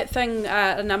do that thing?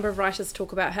 A number of writers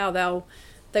talk about how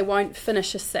they won't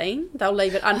finish a scene. They'll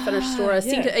leave it unfinished or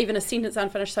even a sentence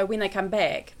unfinished. So when they come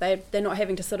back, they're not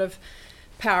having to sort of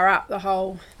power up the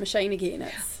whole machine again.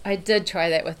 I did try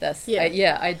that with this.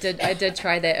 Yeah. I did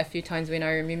try that a few times when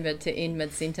I remembered to end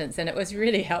mid-sentence, and it was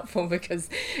really helpful because,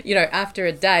 after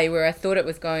a day where I thought it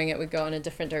would go in a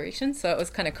different direction, so it was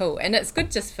kind of cool. And it's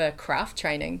good just for craft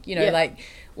training, like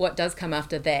what does come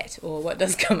after that, or what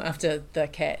does come after the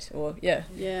cat, or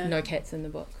no cats in the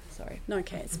book. Sorry. No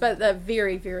cats, but a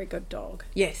very, very good dog.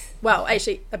 Yes. Well,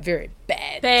 actually, A very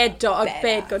bad dog,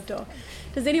 good dog.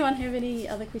 Does anyone have any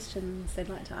other questions they'd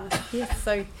like to ask? Yes,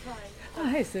 so... Oh,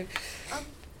 hey, Sue.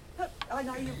 I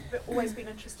know you've always been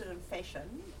interested in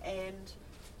fashion, and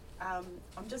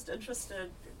I'm just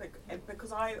interested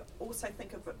because I also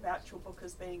think about your book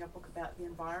as being a book about the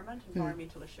environment,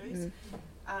 environmental issues,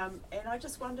 and I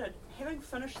just wondered, having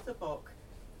finished the book,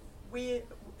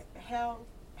 how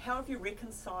have you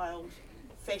reconciled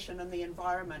fashion and the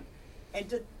environment, and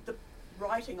did the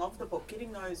writing of the book,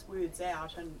 getting those words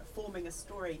out and forming a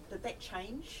story, did that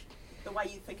change the way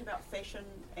you think about fashion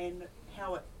and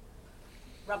how it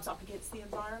rubs up against the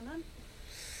environment?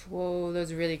 Whoa,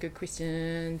 those are really good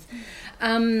questions.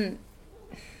 I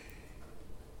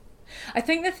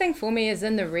think the thing for me is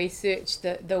in the research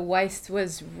that the waste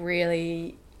was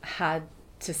really hard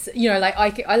to,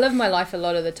 I live my life a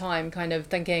lot of the time kind of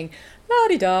thinking,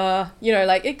 la-di-da,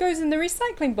 it goes in the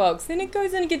recycling box, then it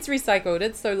goes in and gets recycled,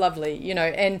 it's so lovely,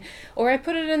 or I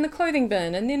put it in the clothing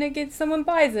bin and then someone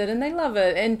buys it and they love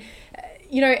it, and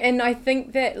and I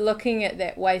think that looking at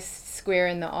that waste square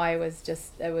in the eye was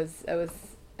just, it was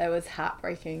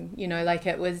heartbreaking,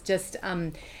 it was just,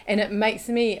 and it makes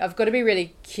me, I've got to be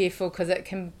really careful because it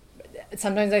can,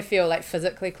 sometimes I feel like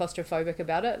physically claustrophobic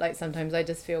about it, like sometimes I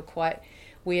just feel quite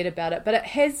weird about it, but it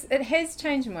has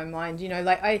changed my mind,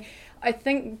 I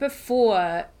think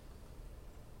before,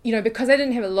 because I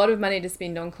didn't have a lot of money to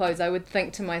spend on clothes, I would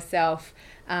think to myself,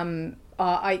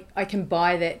 I can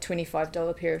buy that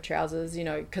 $25 pair of trousers,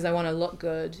 because I want to look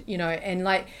good,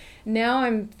 and now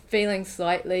I'm feeling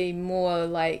slightly more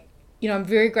like, I'm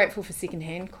very grateful for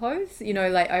secondhand clothes,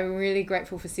 I'm really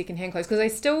grateful for secondhand clothes because I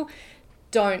still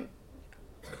don't,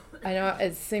 I know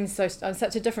it seems I'm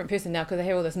such a different person now because I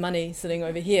have all this money sitting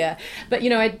over here, but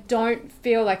I don't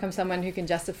feel like I'm someone who can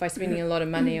justify spending a lot of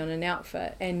money on an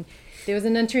outfit. And there was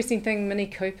an interesting thing Mini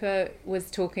Cooper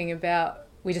was talking about,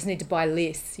 we just need to buy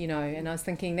less, and I was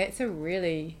thinking that's a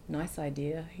really nice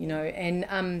idea,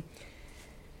 and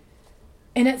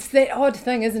it's that odd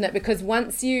thing, isn't it? Because I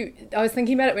was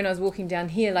thinking about it when I was walking down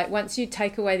here, once you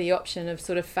take away the option of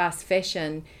sort of fast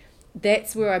fashion,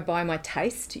 that's where I buy my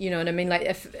taste, you know what I mean?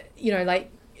 If,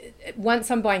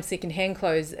 once I'm buying secondhand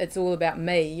clothes, it's all about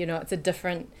me, it's a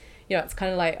different, it's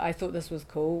kind of like, I thought this was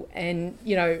cool, and,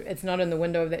 it's not in the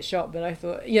window of that shop, but I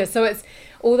thought, so it's,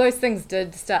 all those things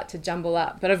did start to jumble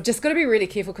up, but I've just got to be really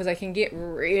careful because I can get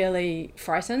really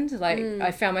frightened.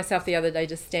 I found myself the other day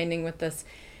just standing with this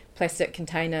plastic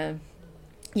container,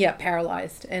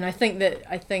 paralyzed, and I think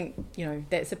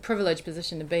that's a privileged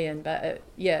position to be in, but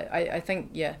I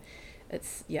think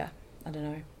it's I don't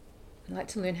know, I like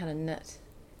to learn how to knit.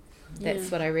 That's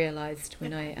what I realised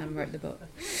when I wrote the book,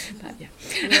 but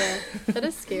it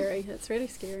is scary, it's really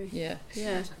scary.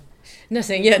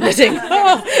 Knitting, knitting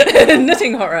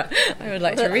horror. I would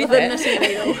like to read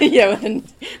that.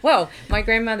 Well, my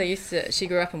grandmother she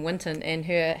grew up in Winton, and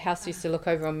her house used to look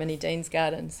over on Minnie Dean's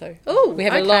garden, so we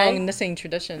have a long knitting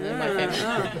tradition in my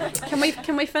family.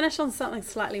 Can we finish on something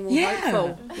slightly more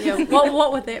hopeful?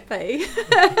 What would that be?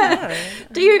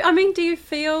 Do you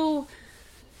feel,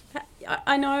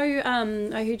 I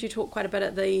know I heard you talk quite a bit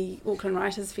at the Auckland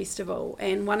Writers Festival,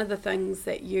 and one of the things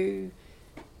that you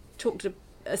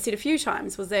said a few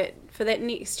times was that for that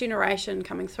next generation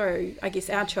coming through, I guess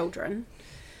our children,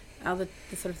 the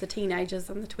sort of the teenagers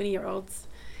and the 20-year-olds,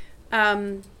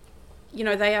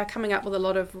 they are coming up with a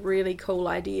lot of really cool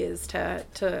ideas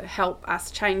to help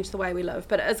us change the way we live,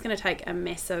 but it is going to take a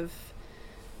massive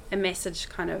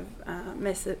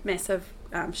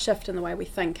shift in the way we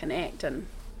think and act and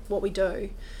what we do.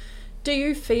 Do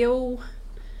you feel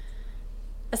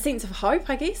a sense of hope,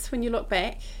 I guess, when you look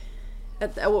back?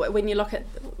 When you look at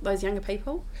those younger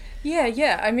people?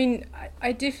 I mean,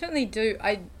 I definitely do.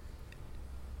 I'm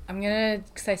going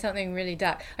to say something really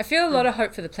dark. I feel a lot of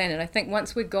hope for the planet. I think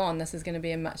once we're gone, this is going to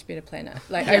be a much better planet.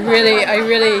 I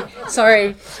really,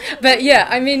 sorry. But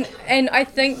I mean, and I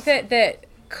think that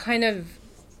kind of,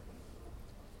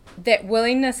 that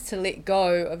willingness to let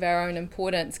go of our own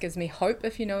importance gives me hope,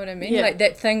 if you know what I mean.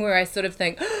 That thing where I sort of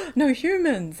think, oh, no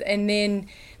humans, and then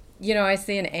you know, I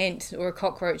see an ant or a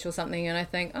cockroach or something and I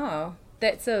think, oh,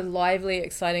 that's a lively,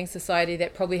 exciting society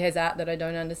that probably has art that I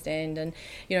don't understand, and,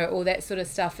 you know, all that sort of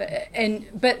stuff.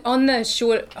 But on the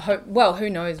short, well, who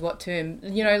knows what term,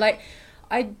 you know, like,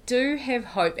 I do have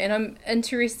hope, and I'm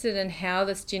interested in how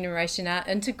this generation are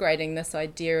integrating this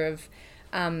idea of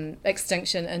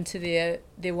extinction into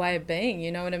their way of being,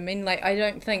 you know what I mean? Like, I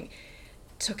don't think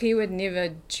Tuki would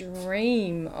never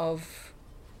dream of,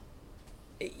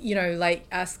 you know, like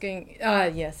asking,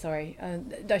 I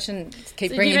shouldn't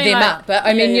keep bringing them like, up, but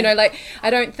I mean, yeah. you know, like, I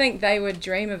don't think they would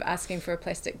dream of asking for a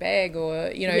plastic bag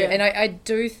or, you know, and I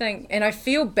do think, and I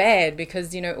feel bad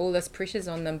because, you know, all this pressure's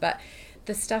on them, but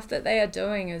the stuff that they are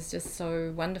doing is just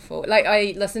so wonderful. Like,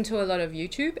 I listen to a lot of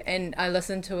YouTube and I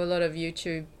listen to a lot of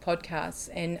YouTube podcasts,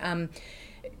 and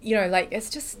you know, like,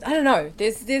 it's just, I don't know,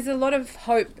 there's a lot of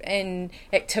hope and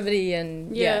activity,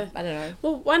 and I don't know.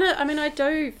 Well, I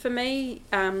do, for me,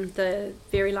 the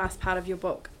very last part of your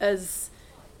book is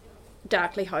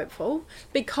darkly hopeful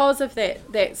because of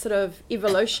that sort of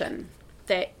evolution,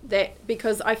 that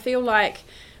because I feel like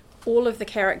all of the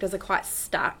characters are quite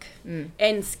stuck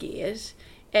and scared,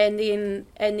 and then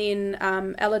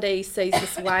Elodie sees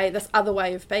this other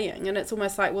way of being, and it's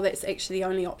almost like, well, that's actually the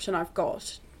only option I've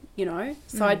got, you know.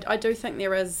 So I do think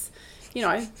there is, you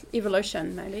know,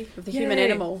 evolution maybe of the human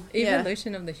animal.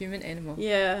 Evolution of the human animal.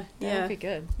 Yeah, That would be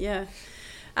good. Yeah.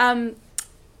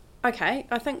 Okay,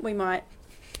 I think we might.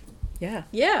 Yeah.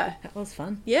 Yeah. That was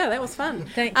fun. Yeah, that was fun.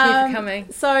 Thank you for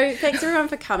coming. So thanks everyone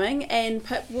for coming, and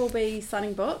Pip will be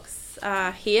signing books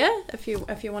here. If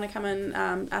you want to come and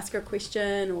ask her a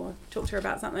question or talk to her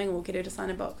about something, we'll get her to sign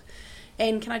a book.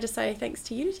 And can I just say thanks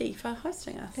to Unity for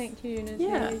hosting us? Thank you, Unity.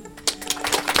 Yeah.